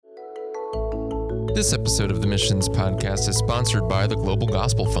This episode of the Missions Podcast is sponsored by the Global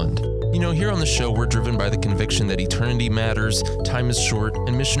Gospel Fund. You know, here on the show, we're driven by the conviction that eternity matters, time is short,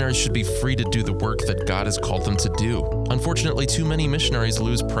 and missionaries should be free to do the work that God has called them to do. Unfortunately, too many missionaries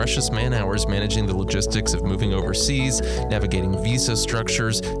lose precious man hours managing the logistics of moving overseas, navigating visa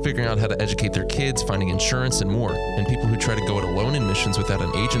structures, figuring out how to educate their kids, finding insurance, and more. And people who try to go it alone in missions without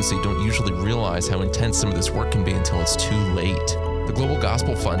an agency don't usually realize how intense some of this work can be until it's too late. The Global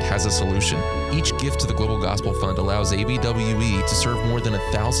Gospel Fund has a solution. Each gift to the Global Gospel Fund allows ABWE to serve more than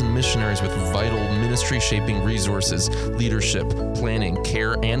 1,000 missionaries with vital ministry-shaping resources, leadership, planning,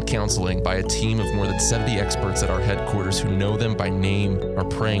 care, and counseling by a team of more than 70 experts at our headquarters who know them by name, are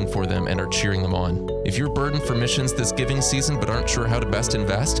praying for them, and are cheering them on. If you're burdened for missions this giving season but aren't sure how to best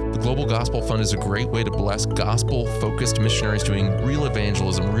invest, the Global Gospel Fund is a great way to bless gospel-focused missionaries doing real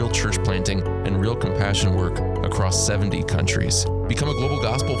evangelism, real church planting, and real compassion work across 70 countries. Become a Global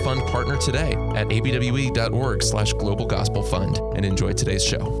Gospel Fund partner today at abwe.org/Global Gospel Fund and enjoy today's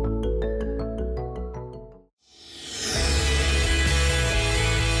show.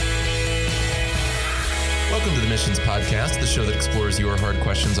 Welcome to the Missions Podcast, the show that explores your hard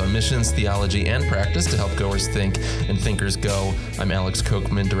questions on missions, theology, and practice to help goers think and thinkers go. I'm Alex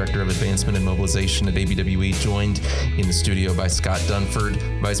Kochman, Director of Advancement and Mobilization at ABWE, joined in the studio by Scott Dunford,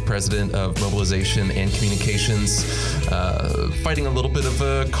 Vice President of Mobilization and Communications, fighting a little bit of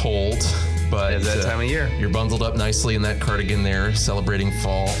a cold, but it's that time of year. You're bundled up nicely in that cardigan there, celebrating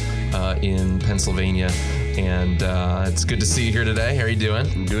fall in Pennsylvania. And it's good to see you here today. How are you doing?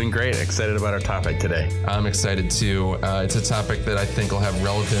 I'm doing great. Excited about our topic today. I'm excited too. It's a topic that I think will have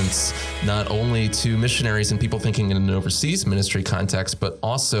relevance not only to missionaries and people thinking in an overseas ministry context, but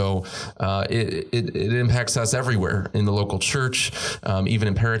also it impacts us everywhere in the local church, even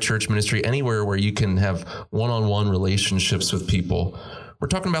in parachurch ministry, anywhere where you can have one-on-one relationships with people. We're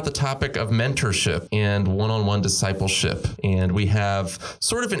talking about the topic of mentorship and one-on-one discipleship. And we have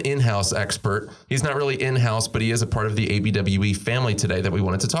sort of an in-house expert. He's not really in-house, but he is a part of the ABWE family today that we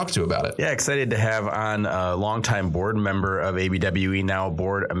wanted to talk to about it. Yeah, excited to have on a longtime board member of ABWE, now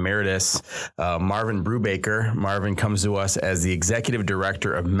board emeritus, Marvin Brubacher. Marvin comes to us as the executive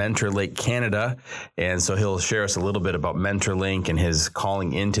director of MentorLink Canada. And so he'll share us a little bit about MentorLink and his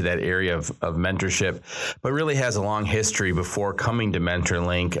calling into that area of mentorship, but really has a long history before coming to MentorLink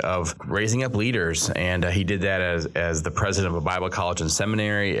of raising up leaders. And he did that as the president of a Bible college and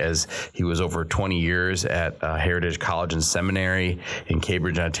seminary, as he was over 20 years at Heritage College and Seminary in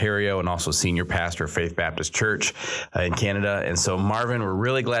Cambridge, Ontario, and also senior pastor of Faith Baptist Church in Canada. And so, Marvin, we're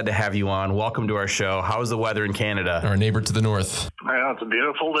really glad to have you on. Welcome to our show. How's the weather in Canada? Our neighbor to the north. Well, it's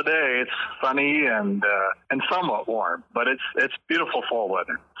beautiful today. It's sunny and somewhat warm, but it's beautiful fall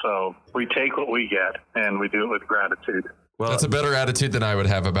weather. So we take what we get, and we do it with gratitude. Well, that's a better attitude than I would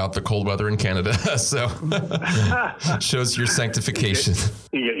have about the cold weather in Canada. So shows your sanctification.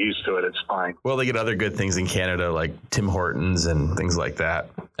 You get used to it. It's fine. Well, they get other good things in Canada, like Tim Hortons and things like that.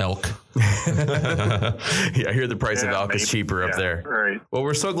 Elk. Yeah, I hear the price of elk is cheaper up there. Right. Well,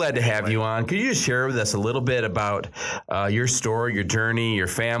 we're so glad to have you on. Could you just share with us a little bit about your story, your journey, your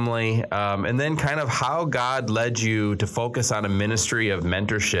family, and then kind of how God led you to focus on a ministry of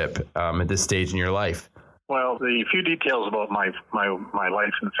mentorship at this stage in your life? Well, the few details about my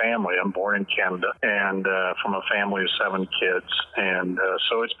life and family. I'm born in Canada and from a family of 7 kids. And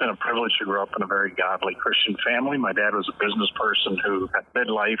so it's been a privilege to grow up in a very godly Christian family. My dad was a business person who at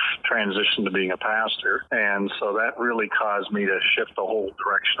midlife transitioned to being a pastor. And so that really caused me to shift the whole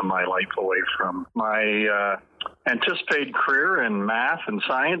direction of my life away from my anticipated career in math and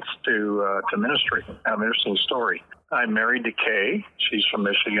science to ministry. I have an interesting story. I'm married to Kay. She's from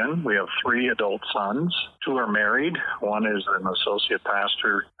Michigan. We have 3 adult sons. 2 are married. One is an associate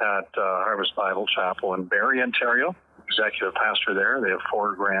pastor at Harvest Bible Chapel in Barrie, Ontario. Executive pastor there. They have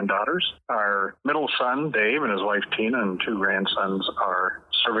 4 granddaughters. Our middle son, Dave, and his wife, Tina, and 2 grandsons are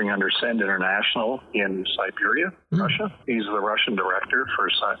serving under SEND International in Siberia, Russia. He's the Russian director for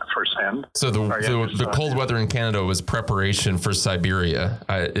SEND. So the cold weather in Canada was preparation for Siberia.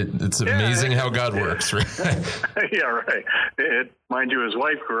 It's amazing how God works, right? Yeah, right. Mind you, his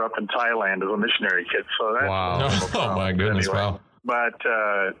wife grew up in Thailand as a missionary kid, so that's wow. Oh my goodness, anyway. Wow. But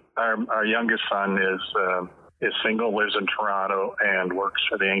our youngest son is single, lives in Toronto, and works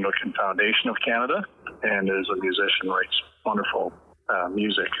for the Anglican Foundation of Canada, and is a musician, writes wonderful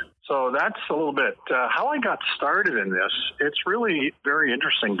music. So that's a little bit how I got started in this. It's really very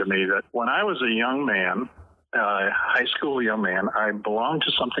interesting to me that when I was a young man, high school young man, I belonged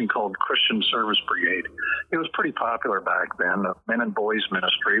to something called Christian Service Brigade. It was pretty popular back then, a men and boys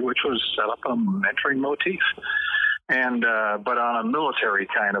ministry, which was set up a mentoring motif. and but on a military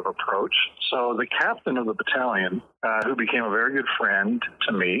kind of approach. So the captain of the battalion, who became a very good friend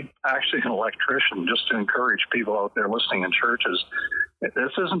to me, actually an electrician, just to encourage people out there listening in churches,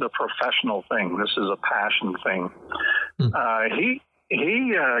 this isn't a professional thing. This is a passion thing.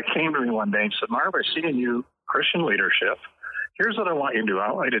 He came to me one day and said, "Marv, I see in you Christian leadership. Here's what I want you to do.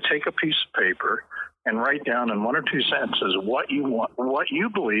 I want you to take a piece of paper and write down in 1 or 2 sentences what you want, what you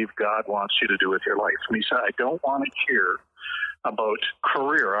believe God wants you to do with your life." And he said, "I don't want to hear about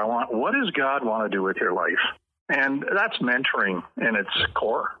career. I want, what does God want to do with your life?" And that's mentoring in its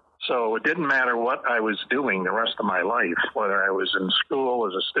core. So it didn't matter what I was doing the rest of my life, whether I was in school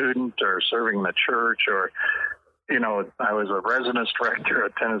as a student or serving in the church, or, you know, I was a residence director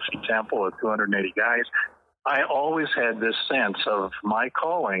at Tennessee Temple with 280 guys. I always had this sense of my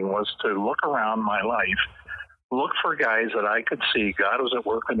calling was to look around my life, look for guys that I could see God was at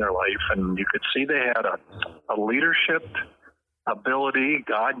work in their life, and you could see they had a leadership ability,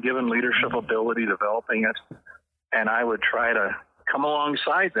 God-given leadership ability, developing it, and I would try to come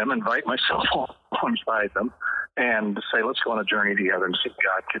alongside them, invite myself alongside them, and say, let's go on a journey together and see what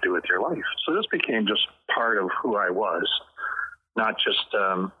God could do with your life. So this became just part of who I was, not just,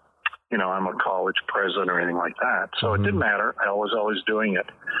 you know, I'm a college president or anything like that. So it didn't matter. I was always doing it.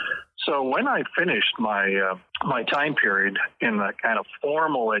 So when I finished my my time period in the kind of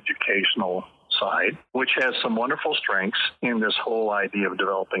formal educational side, which has some wonderful strengths in this whole idea of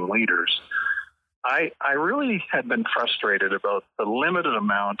developing leaders, I really had been frustrated about the limited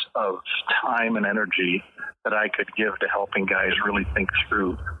amount of time and energy that I could give to helping guys really think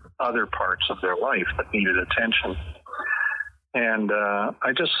through other parts of their life that needed attention. And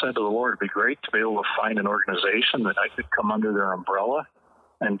I just said to the Lord, it'd be great to be able to find an organization that I could come under their umbrella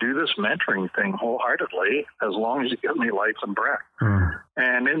and do this mentoring thing wholeheartedly, as long as you give me life and breath.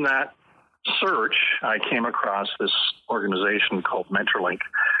 And in that search, I came across this organization called Mentorlink.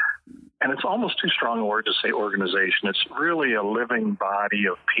 And it's almost too strong a word to say organization. It's really a living body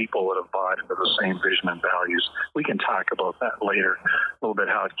of people that have bought into the same vision and values. We can talk about that later, a little bit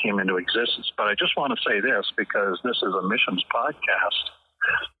how it came into existence. But I just want to say this, because this is a missions podcast.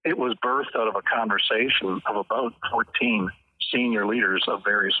 It was birthed out of a conversation of about 14 senior leaders of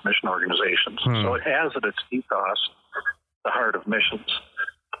various mission organizations. So it has at its ethos the heart of missions.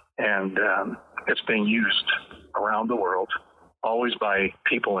 And it's being used around the world, always by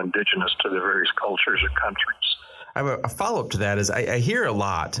people indigenous to the various cultures or countries. I have a follow-up to that is I hear a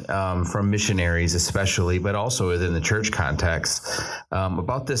lot from missionaries especially, but also within the church context,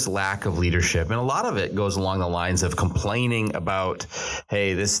 about this lack of leadership. And a lot of it goes along the lines of complaining about,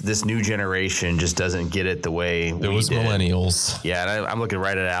 hey, this new generation just doesn't get it the way we Those did. millennials. Yeah, and I'm looking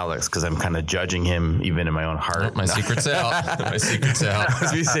right at Alex because I'm kind of judging him even in my own heart. Oh, my secret's out. My secret's out.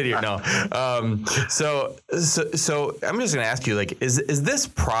 As we sit here, no. So I'm just going to ask you, like, is this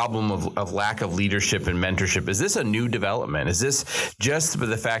problem of lack of leadership and mentorship, is this a new development? Is this just for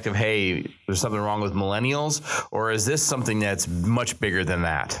the fact of, hey, there's something wrong with millennials, or is this something that's much bigger than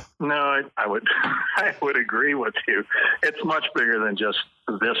that? No, I would agree with you. It's much bigger than just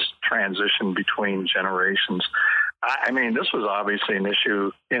this transition between generations. I mean, this was obviously an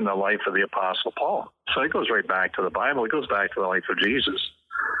issue in the life of the Apostle Paul. So it goes right back to the Bible. It goes back to the life of Jesus.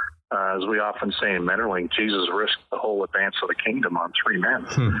 As we often say in Mentorlink, Jesus risked the whole advance of the kingdom on 3 men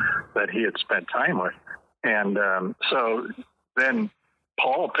that he had spent time with. And so then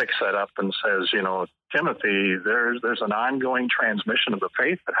Paul picks that up and says, you know, Timothy, there's an ongoing transmission of the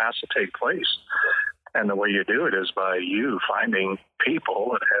faith that has to take place. And the way you do it is by you finding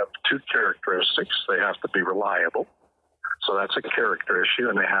people that have 2 characteristics. They have to be reliable. So that's a character issue,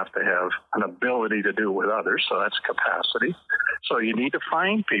 and they have to have an ability to do it with others. So that's capacity. So you need to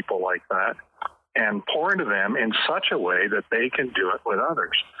find people like that and pour into them in such a way that they can do it with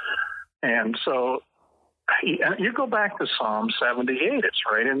others. And so you go back to Psalm 78, it's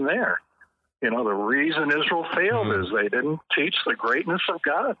right in there. You know, the reason Israel failed is they didn't teach the greatness of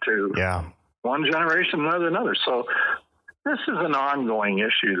God to one generation and another. So this is an ongoing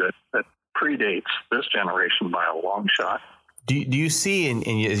issue that predates this generation by a long shot. Do you see,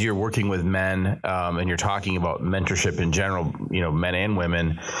 as you're working with men and you're talking about mentorship in general, you know, men and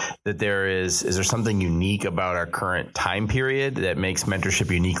women, that is there something unique about our current time period that makes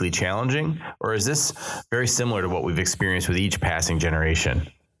mentorship uniquely challenging? Or is this very similar to what we've experienced with each passing generation?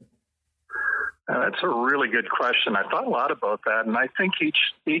 That's a really good question. I thought a lot about that, and I think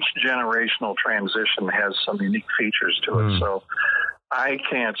each generational transition has some unique features to it. So I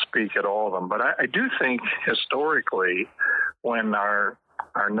can't speak at all of them, but I do think historically, when our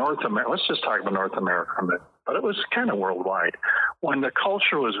North America, let's just talk about North America a minute, but it was kind of worldwide, when the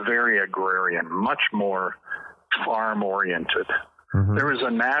culture was very agrarian, much more farm-oriented. Mm-hmm. There was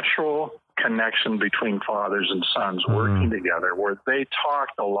a natural connection between fathers and sons working together where they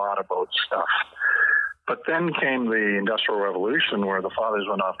talked a lot about stuff. But then came the Industrial Revolution where the fathers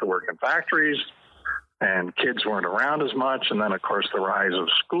went off to work in factories and kids weren't around as much. And then, of course, the rise of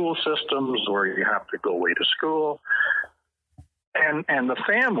school systems where you have to go away to school. And the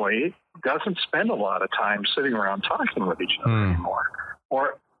family doesn't spend a lot of time sitting around talking with each other anymore.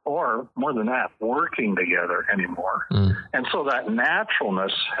 Or more than that, working together anymore. And so that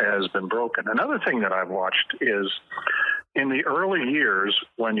naturalness has been broken. Another thing that I've watched is in the early years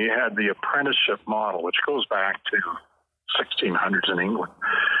when you had the apprenticeship model, which goes back to 1600s in England,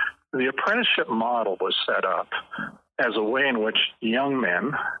 the apprenticeship model was set up as a way in which young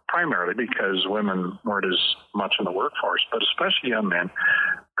men, primarily because women weren't as much in the workforce, but especially young men,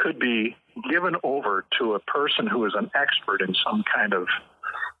 could be given over to a person who is an expert in some kind of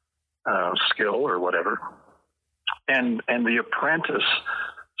skill or whatever, and the apprentice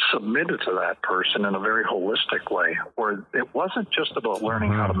submitted to that person in a very holistic way, where it wasn't just about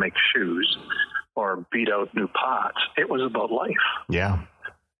learning how to make shoes or beat out new pots. It was about life. Yeah.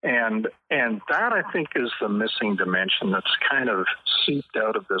 And that, I think, is the missing dimension that's kind of seeped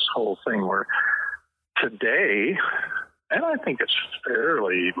out of this whole thing, where today, and I think it's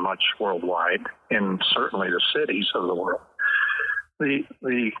fairly much worldwide in certainly the cities of the world,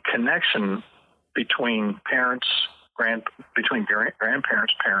 the connection between parents, between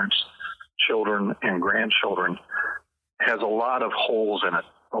grandparents, parents, children, and grandchildren has a lot of holes in it,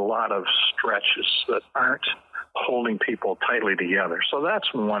 a lot of stretches that aren't holding people tightly together. So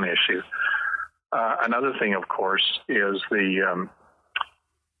that's one issue. Another thing, of course, is the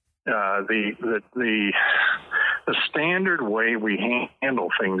standard way we handle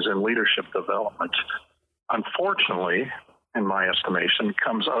things in leadership development, unfortunately, in my estimation,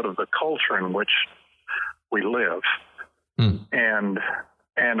 comes out of the culture in which we live.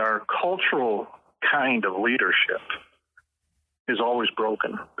 And our cultural kind of leadership is always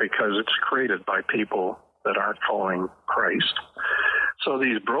broken because it's created by people that aren't following Christ. So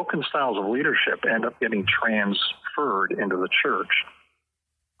these broken styles of leadership end up getting transferred into the church,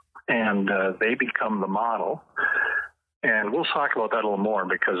 and they become the model. And we'll talk about that a little more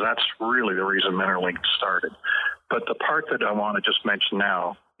because that's really the reason Mentorlink started. But the part that I want to just mention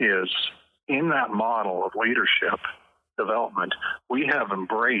now is in that model of leadership development, we have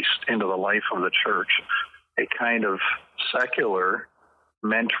embraced into the life of the church a kind of secular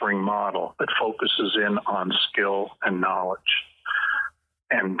mentoring model that focuses in on skill and knowledge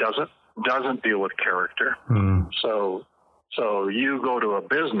and doesn't deal with character. So you go to a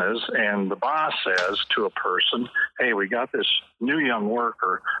business and the boss says to a person, hey, we got this new young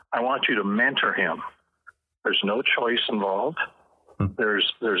worker. I want you to mentor him. There's no choice involved.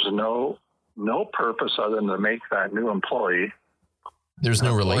 There's no purpose other than to make that new employee. There's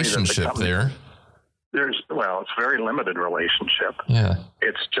no relationship there. It's very limited relationship. Yeah.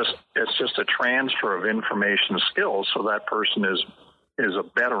 It's just a transfer of information skills so that person is a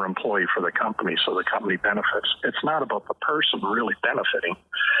better employee for the company, so the company benefits. It's not about the person really benefiting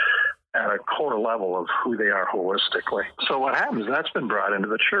at a core level of who they are holistically. So what happens, that's been brought into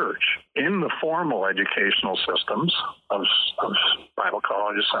the church. In the formal educational systems of Bible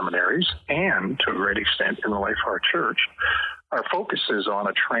colleges, seminaries, and to a great extent in the life of our church, our focus is on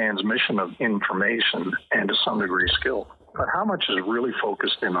a transmission of information and to some degree skill. But how much is really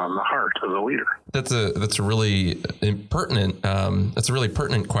focused in on the heart of the leader? That's a really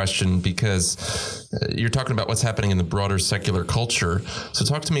pertinent question because you're talking about what's happening in the broader secular culture. So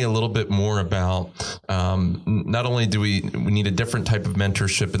talk to me a little bit more about not only do we need a different type of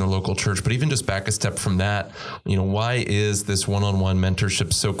mentorship in the local church, but even just back a step from that, why is this one-on-one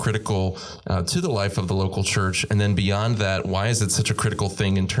mentorship so critical to the life of the local church? And then beyond that, why is it such a critical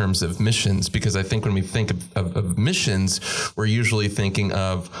thing in terms of missions? Because I think when we think of missions, we're usually thinking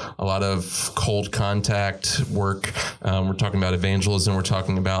of a lot of cold contact work. We're talking about evangelism. We're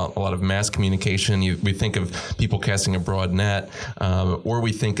talking about a lot of mass communication. We think of people casting a broad net, or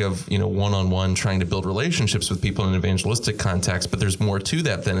we think of, one-on-one trying to build relationships with people in evangelistic context. But there's more to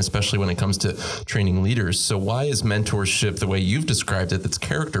that then, especially when it comes to training leaders. So why is mentorship, the way you've described it, that's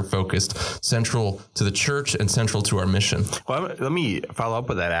character focused, central to the church and central to our mission? Well, let me follow up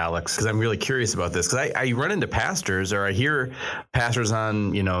with that, Alex, because I'm really curious about this. Because I run into pastors, or I hear pastors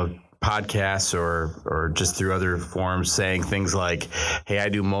on, podcasts or just through other forums saying things like, hey, I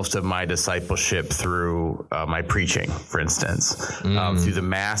do most of my discipleship through my preaching, for instance, through the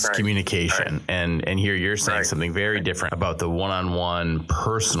mass communication. And here you're saying something very different about the one-on-one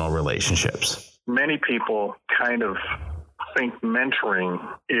personal relationships. Many people kind of think mentoring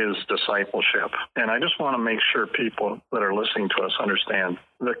is discipleship. And I just want to make sure people that are listening to us understand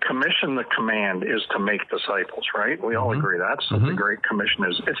the commission, the command is to make disciples, right? We all agree that's what the Great Commission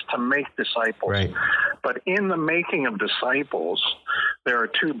is. It's to make disciples. Right. But in the making of disciples, there are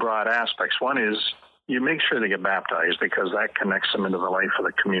two broad aspects. One is you make sure they get baptized because that connects them into the life of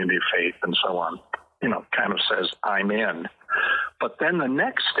the community of faith and so on. Kind of says, I'm in. But then the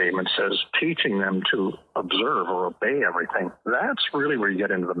next statement says teaching them to observe or obey everything. That's really where you get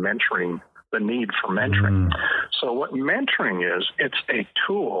into the mentoring, the need for mentoring. So what mentoring is, it's a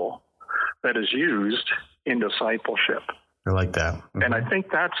tool that is used in discipleship. I like that. And I think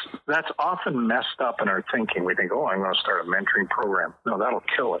that's often messed up in our thinking. We think, I'm going to start a mentoring program. No, that'll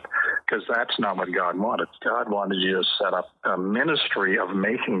kill it, because that's not what God wanted. God wanted you to set up a ministry of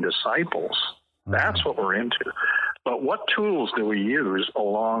making disciples. That's what we're into. But what tools do we use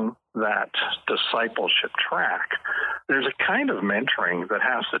along that discipleship track? There's a kind of mentoring that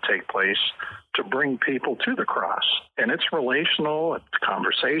has to take place to bring people to the cross. And it's relational, it's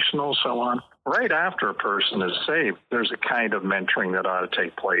conversational, so on. Right after a person is saved, there's a kind of mentoring that ought to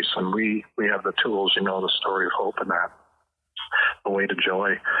take place. And we have the tools, the story of hope and that. The way to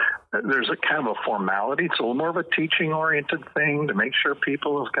joy. There's a kind of a formality. It's a little more of a teaching-oriented thing to make sure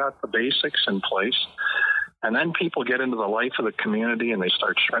people have got the basics in place. And then people get into the life of the community and they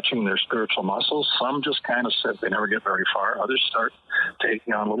start stretching their spiritual muscles. Some just kind of sit. They never get very far. Others start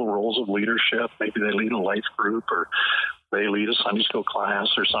taking on little roles of leadership. Maybe they lead a life group, or they lead a Sunday school class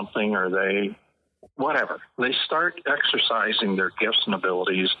or something, or whatever. They start exercising their gifts and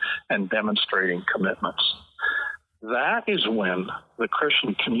abilities and demonstrating commitments. That is when the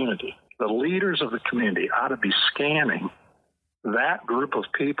Christian community, the leaders of the community, ought to be scanning that group of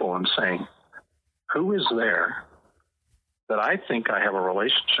people and saying, who is there that I think I have a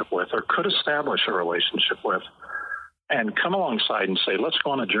relationship with or could establish a relationship with, and come alongside and say, let's go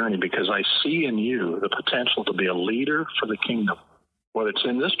on a journey because I see in you the potential to be a leader for the kingdom. Whether it's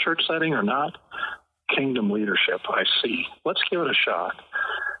in this church setting or not, kingdom leadership I see. Let's give it a shot.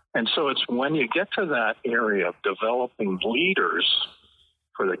 And so it's when you get to that area of developing leaders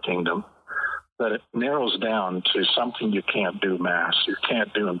for the kingdom that it narrows down to something you can't do mass. You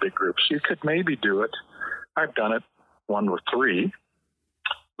can't do in big groups. You could maybe do it. I've done it, one with 3.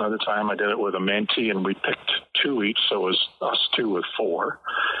 Another time I did it with a mentee, and we picked 2 each, so it was us 2 with 4.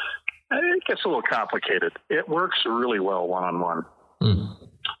 And it gets a little complicated. It works really well one-on-one.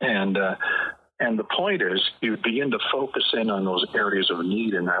 And the point is, you begin to focus in on those areas of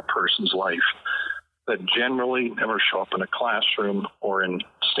need in that person's life that generally never show up in a classroom or in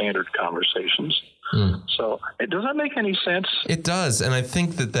standard conversations. So does that make any sense? It does. And I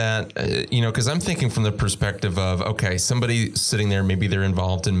think that because I'm thinking from the perspective of, okay, somebody sitting there, maybe they're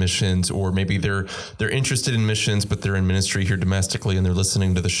involved in missions, or maybe they're interested in missions, but they're in ministry here domestically and they're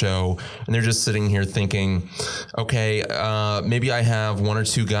listening to the show and they're just sitting here thinking, okay, maybe I have 1 or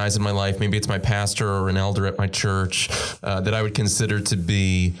 2 guys in my life. Maybe it's my pastor or an elder at my church that I would consider to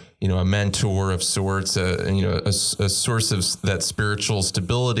be a mentor of sorts, a source of that spiritual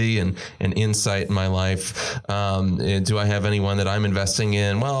stability and insight in my life. Do I have anyone that I'm investing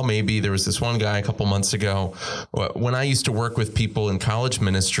in? Well, maybe there was this one guy a couple months ago. When I used to work with people in college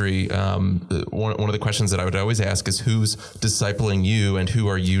ministry, one of the questions that I would always ask is, who's discipling you and who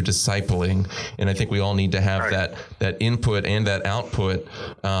are you discipling? And I think we all need to have that input and that output.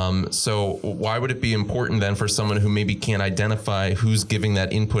 So why would it be important then for someone who maybe can't identify who's giving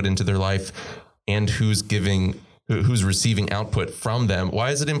that input into their life and who's receiving output from them?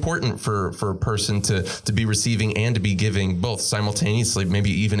 Why is it important for a person to be receiving and to be giving both simultaneously,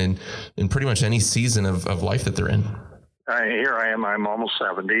 maybe even in pretty much any season of life that they're in? Here I am. I'm almost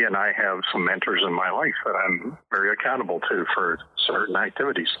 70, and I have some mentors in my life that I'm very accountable to for certain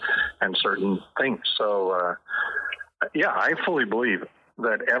activities and certain things. So, I fully believe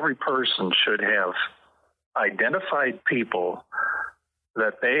that every person should have identified people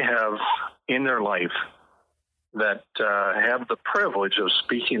that they have in their life that have the privilege of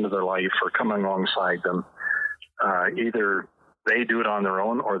speaking to their life or coming alongside them. Either they do it on their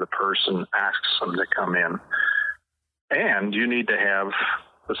own or the person asks them to come in. And you need to have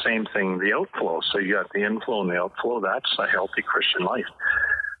the same thing, the outflow. So you got the inflow and the outflow. That's a healthy Christian life.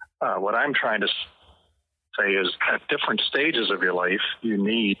 What I'm trying to say is at different stages of your life, you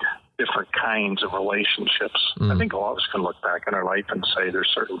need different kinds of relationships. I think all of us can look back in our life and say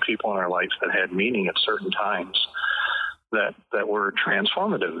there's certain people in our life that had meaning at certain times that were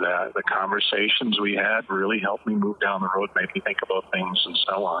transformative, that the conversations we had really helped me move down the road, made me think about things and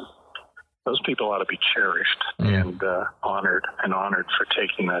so on. Those people ought to be cherished and honored for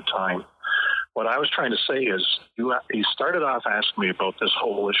taking that time. what I was trying to say is you started off asking me about this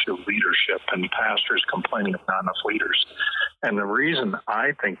whole issue of leadership and pastors complaining of not enough leaders. And the reason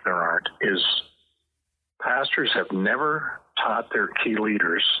I think there aren't is pastors have never taught their key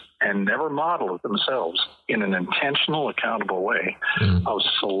leaders and never modeled it themselves in an intentional, accountable way of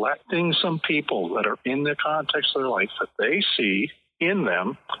selecting some people that are in the context of their life that they see in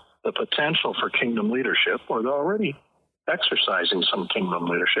them the potential for kingdom leadership, or they're already exercising some kingdom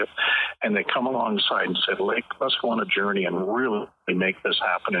leadership, and they come alongside and say, let's go on a journey and really make this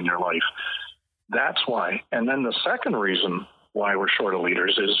happen in your life. That's why. And then the second reason why we're short of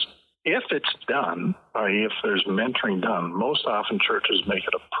leaders is if it's done, if there's mentoring done, most often churches make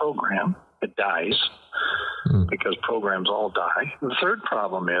it a program. It dies because programs all die. The third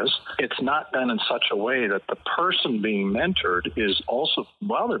problem is it's not done in such a way that the person being mentored is also,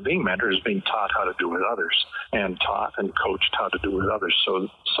 while they're being mentored, is being taught how to do with others and taught and coached how to do with others.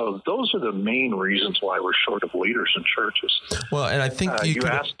 So those are the main reasons why we're short of leaders in churches. Well, and I think you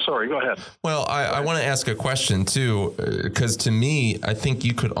asked, sorry, go ahead. Well, I want to ask a question too, because to me, I think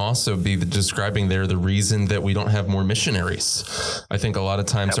you could also be describing there the reason that we don't have more missionaries. I think a lot of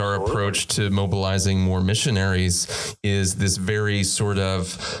times our approach to mobilizing more missionaries is this very sort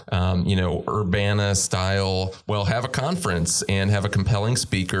of, Urbana style, well, have a conference and have a compelling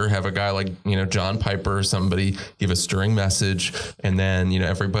speaker, have a guy like, John Piper or somebody give a stirring message, and then,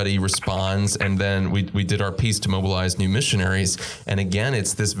 everybody responds. And then we did our piece to mobilize new missionaries. And again,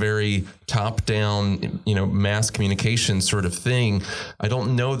 it's this very top down, mass communication sort of thing. I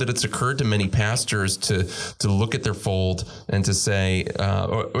don't know that it's occurred to many pastors to look at their fold and to say,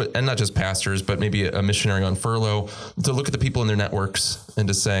 and not just pastors, but maybe a missionary on furlough, to look at the people in their networks and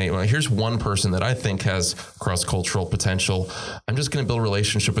to say, well, here's one person that I think has cross-cultural potential. I'm just going to build a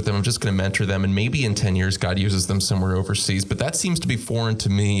relationship with them. I'm just going to mentor them. And maybe in 10 years, God uses them somewhere overseas. But that seems to be foreign to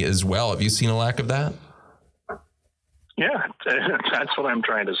me as well. Have you seen a lack of that? Yeah, that's what I'm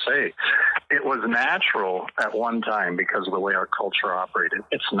trying to say. It was natural at one time because of the way our culture operated.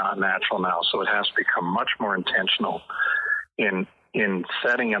 It's not natural now. So it has to become much more intentional in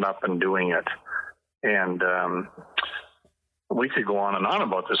setting it up and doing it. And we could go on and on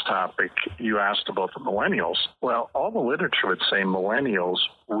about this topic. You asked about the millennials. Well, all the literature would say millennials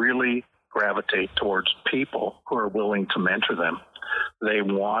really gravitate towards people who are willing to mentor them. They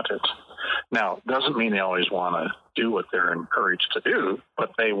want it. Now, it doesn't mean they always want to do what they're encouraged to do, but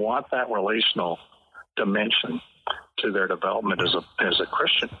they want that relational dimension to their development as a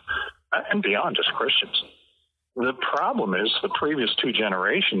Christian and beyond just Christians. The problem is the previous two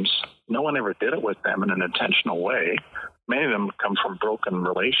generations, no one ever did it with them in an intentional way. Many of them come from broken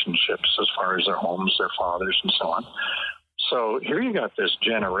relationships as far as their homes, their fathers, and so on. So here you got this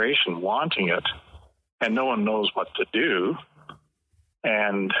generation wanting it, and no one knows what to do.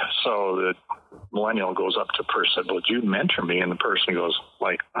 And so the millennial goes up to a person and said, would you mentor me? And the person goes,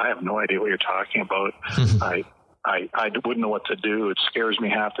 I have no idea what you're talking about. I wouldn't know what to do. It scares me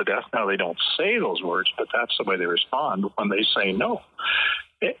half to death. Now, they don't say those words, but that's the way they respond when they say no.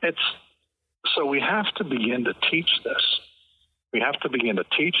 So we have to begin to teach this. We have to begin to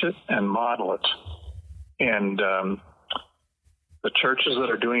teach it and model it. And the churches that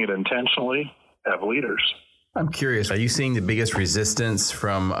are doing it intentionally have leaders. I'm curious, are you seeing the biggest resistance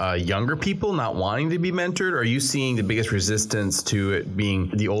from younger people not wanting to be mentored? Or are you seeing the biggest resistance to it being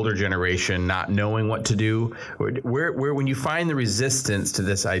the older generation not knowing what to do? Where when you find the resistance to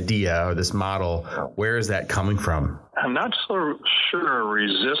this idea or this model, where is that coming from? I'm not so sure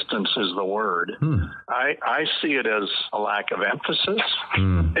resistance is the word. I see it as a lack of emphasis.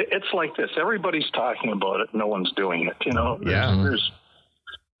 It's like this. Everybody's talking about it. No one's doing it.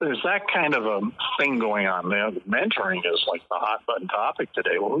 There's that kind of a thing going on there. Mentoring is like the hot button topic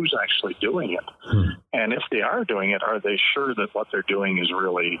today. Well, who's actually doing it? And if they are doing it, are they sure that what they're doing is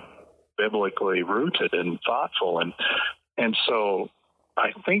really biblically rooted and thoughtful? And so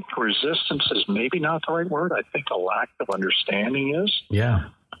I think resistance is maybe not the right word. I think a lack of understanding is. Yeah.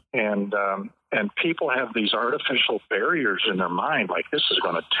 And people have these artificial barriers in their mind, like this is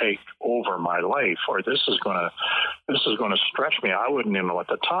going to take over my life, or this is going to stretch me. I wouldn't even know what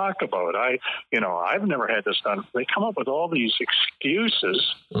to talk about. I've never had this done. They come up with all these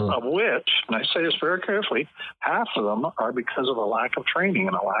excuses, of which, and I say this very carefully, half of them are because of a lack of training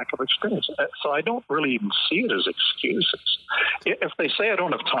and a lack of experience. So I don't really even see it as excuses. If they say I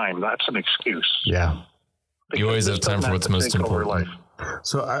don't have time, that's an excuse. Yeah. You always have time for what's most important.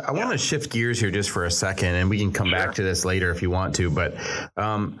 So I want to shift gears here just for a second, and we can come back to this later if you want to. But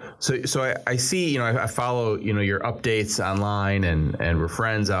so I see, I follow, your updates online, and we're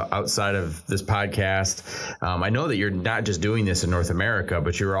friends outside of this podcast. I know that you're not just doing this in North America,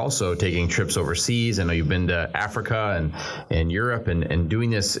 but you're also taking trips overseas. I know you've been to Africa and Europe and doing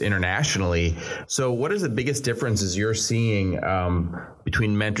this internationally. So what is the biggest differences you're seeing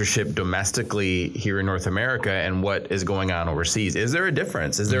between mentorship domestically here in North America and what is going on overseas? Is there a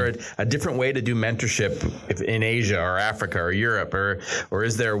difference? Is there a different way to do mentorship in Asia or Africa or Europe, or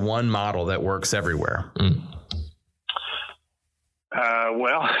is there one model that works everywhere?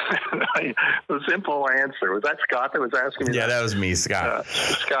 Well, the simple answer, was that Scott that was asking me? Yeah, that was me, Scott.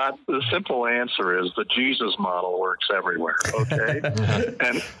 Scott, the simple answer is the Jesus model works everywhere. Okay.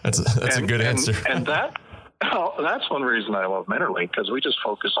 And that's a good answer. And that's one reason I love Mentorlink, because we just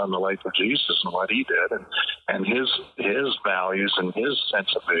focus on the life of Jesus and what he did and his values and his sense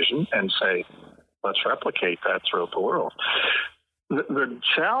of vision, and say, let's replicate that throughout the world. The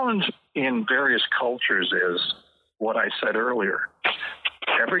challenge in various cultures is what I said earlier.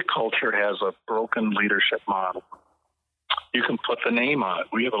 Every culture has a broken leadership model. You can put the name on it.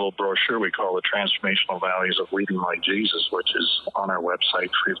 We have a little brochure we call the Transformational Values of Leading Like Jesus, which is on our website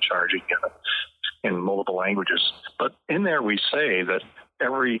free of charge. You get it in multiple languages. But in there we say that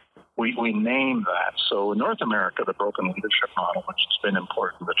we name that. So in North America, the broken leadership model, which has been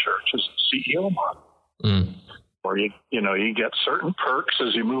important in the church, is the CEO model. Where you get certain perks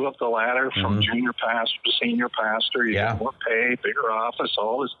as you move up the ladder from junior pastor to senior pastor. You get more pay, bigger office,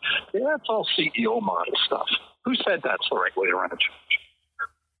 all this. Yeah, it's all CEO model stuff. Who said that's the right way to run a church?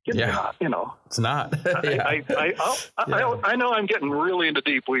 It's not, It's not. I know I'm getting really into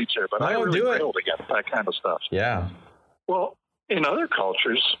deep weeds here, but I really failed against that kind of stuff. Yeah. Well, in other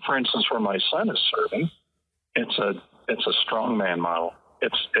cultures, for instance, where my son is serving, it's a strongman model.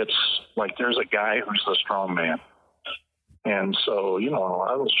 It's like there's a guy who's the strong man. And so, a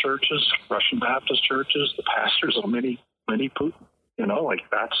lot of those churches, Russian Baptist churches, the pastors are mini Putin,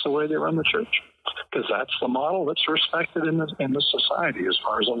 that's the way they run the church, because that's the model that's respected in the society as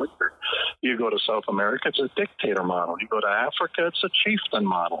far as a leader. You go to South America, it's a dictator model. You go to Africa, it's a chieftain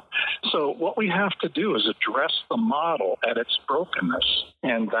model. So what we have to do is address the model at its brokenness.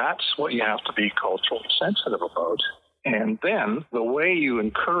 And that's what you have to be culturally sensitive about. And then the way you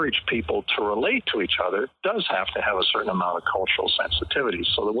encourage people to relate to each other does have to have a certain amount of cultural sensitivity.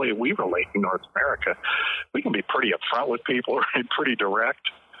 So the way we relate in North America, we can be pretty upfront with people, pretty direct.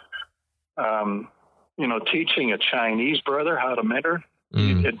 Teaching a Chinese brother how to mentor,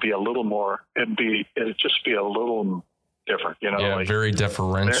 it'd be a little more, it'd just be a little different, very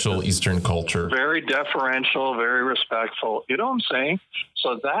deferential Eastern culture. Very deferential, very respectful. You know what I'm saying?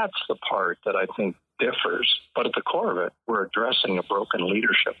 So that's the part that I think differs. But at the core of it, we're addressing a broken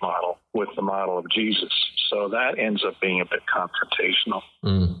leadership model with the model of Jesus. So that ends up being a bit confrontational.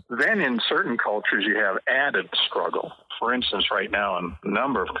 Then in certain cultures, you have added struggle. For instance, right now in a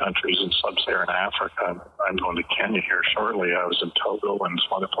number of countries in sub-Saharan Africa, I'm going to Kenya here shortly. I was in Togo and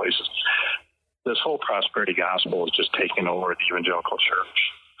some other places. This whole prosperity gospel is just taking over the evangelical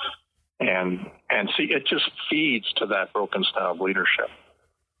church. And see, it just feeds to that broken style of leadership.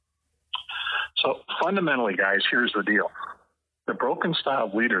 So fundamentally, guys, here's the deal. The broken style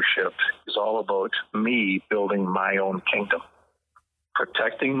of leadership is all about me building my own kingdom,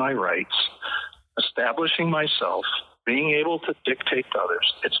 protecting my rights, establishing myself, being able to dictate to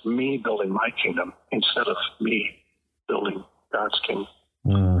others. It's me building my kingdom instead of me building God's kingdom.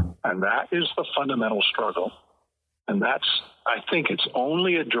 And that is the fundamental struggle. And I think it's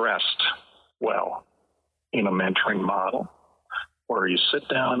only addressed well in a mentoring model, where you sit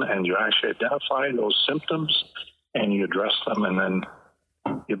down and you actually identify those symptoms and you address them, and then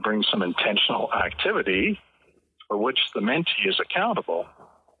you bring some intentional activity for which the mentee is accountable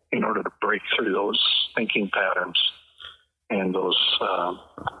in order to break through those thinking patterns and those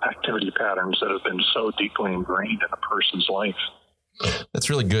activity patterns that have been so deeply ingrained in a person's life. That's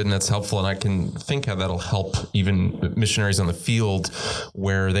really good, and that's helpful. And I can think how that'll help even missionaries on the field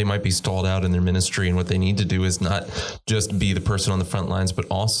where they might be stalled out in their ministry. And what they need to do is not just be the person on the front lines, but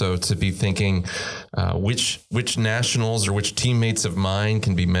also to be thinking which nationals or which teammates of mine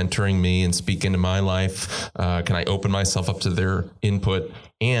can be mentoring me and speak into my life. Can I open myself up to their input?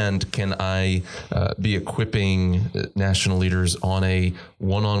 And can I be equipping national leaders on a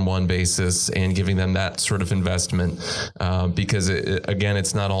one-on-one basis and giving them that sort of investment? Because again,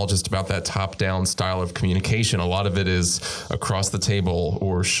 it's not all just about that top-down style of communication. A lot of it is across the table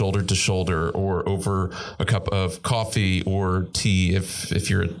or shoulder to shoulder or over a cup of coffee or tea if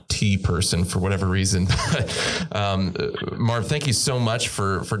you're a tea person for whatever reason. Marv, thank you so much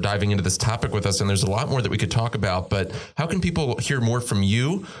for diving into this topic with us. And there's a lot more that we could talk about, but how can people hear more from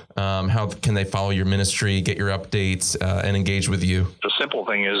you? How can they follow your ministry, get your updates, and engage with you? The simple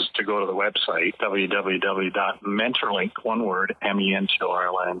thing is to go to the website, www.mentorlink, one word,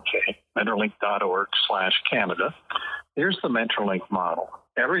 MENTORLNK, mentorlink.org/Canada. Here's the Mentorlink model.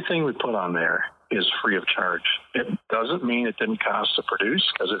 Everything we put on there is free of charge. It doesn't mean it didn't cost to produce,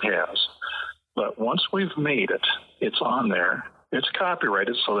 because it has. But once we've made it, it's on there. It's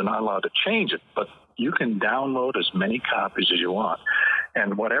copyrighted, so they're not allowed to change it. But you can download as many copies as you want.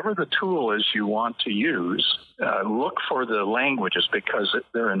 And whatever the tool is you want to use, look for the languages, because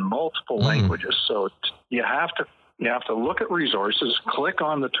they're in multiple languages. So you have to look at resources, click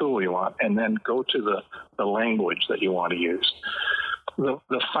on the tool you want, and then go to the language that you want to use.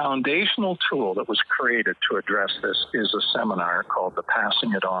 The foundational tool that was created to address this is a seminar called the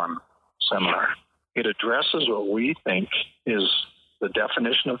Passing It On seminar. It addresses what we think is the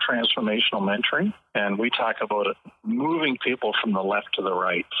definition of transformational mentoring, and we talk about it moving people from the left to the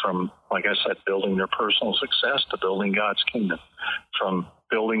right, from, like I said, building their personal success to building God's kingdom, from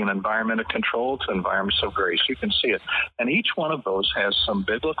building an environment of control to environments of grace. You can see it. And each one of those has some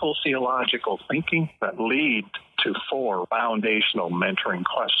biblical theological thinking that lead to 4 foundational mentoring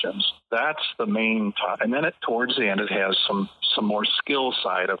questions. That's the main topic. And then towards the end, it has some more skill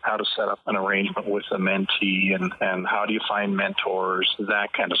side of how to set up an arrangement with a mentee and how do you find mentors,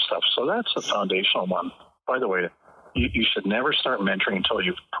 that kind of stuff. So that's the foundational one. By the way, you should never start mentoring until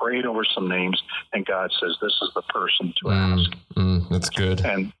you've prayed over some names and God says, this is the person to ask. That's good.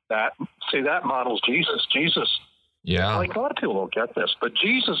 And that models Jesus. Jesus, like a lot of people don't get this, but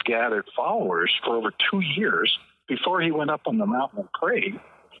Jesus gathered followers for over 2 years before he went up on the mountain and prayed,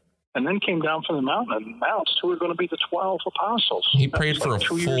 and then came down from the mountain and announced who were going to be the 12 apostles. He prayed for a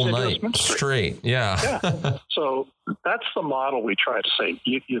full night straight. Yeah. So that's the model we try to say.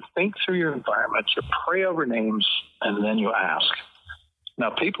 You think through your environment, you pray over names, and then you ask.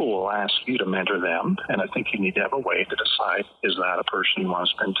 Now, people will ask you to mentor them, and I think you need to have a way to decide, is that a person you want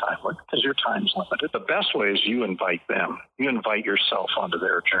to spend time with? Because your time's limited. The best way is you invite them. You invite yourself onto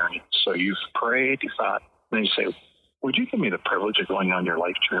their journey. So you've prayed, you thought, and then you say, would you give me the privilege of going on your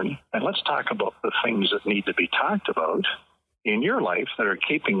life journey? And let's talk about the things that need to be talked about in your life that are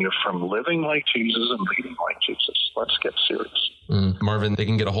keeping you from living like Jesus and leading like Jesus. Let's get serious. Marvin, they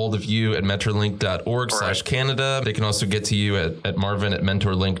can get a hold of you at mentorlink.org/Canada. They can also get to you at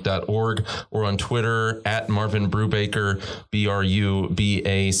marvin@mentorlink.org or on Twitter at Marvin Brubacher,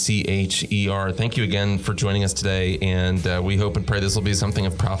 BRUBACHER. Thank you again for joining us today. And we hope and pray this will be something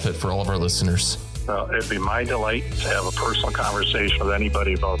of profit for all of our listeners. It'd be my delight to have a personal conversation with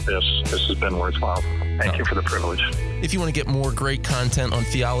anybody about this. This has been worthwhile. Thank you for the privilege. If you want to get more great content on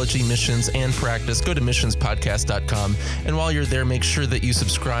theology, missions, and practice, go to missionspodcast.com. And while you're there, make sure that you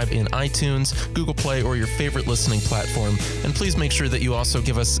subscribe in iTunes, Google Play, or your favorite listening platform. And please make sure that you also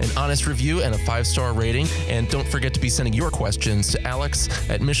give us an honest review and a 5-star rating. And don't forget to be sending your questions to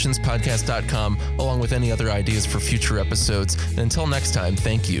alex@missionspodcast.com, along with any other ideas for future episodes. And until next time,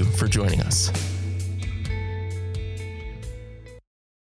 thank you for joining us.